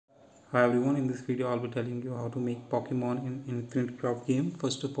Hi everyone, in this video I'll be telling you how to make Pokemon in Infinite Craft game.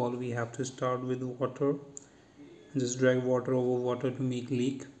 First of all, we have to start with water. Just drag water over water to make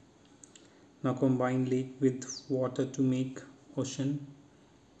lake. Now combine lake with water to make ocean.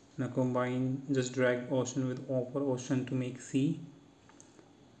 Now just drag ocean with over ocean to make sea.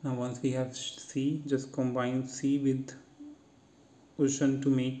 Now once we have sea, just combine sea with ocean to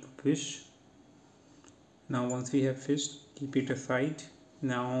make fish. Now once we have fish, keep it aside.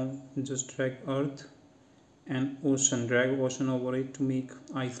 Now just drag earth and ocean, drag ocean over it to make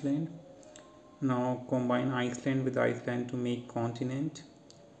Iceland. Now combine Iceland with Iceland to make continent.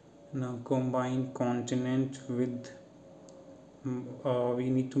 Now combine continent with we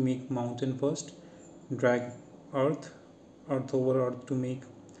need to make mountain first. Drag earth over earth to make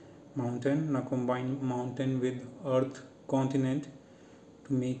mountain. Now combine mountain with earth continent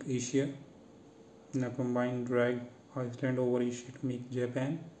to make Asia. Now drag Iceland over Asia to make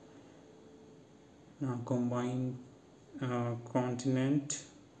Japan. Now combine continent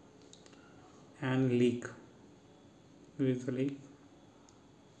and lake with the lake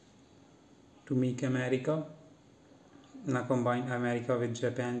to make America. Now combine America with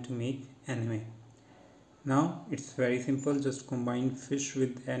Japan to make anime. Now it's very simple, just combine fish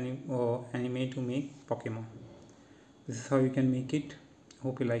with anime to make Pokemon. This is how you can make it.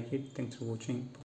 Hope you like it. Thanks for watching.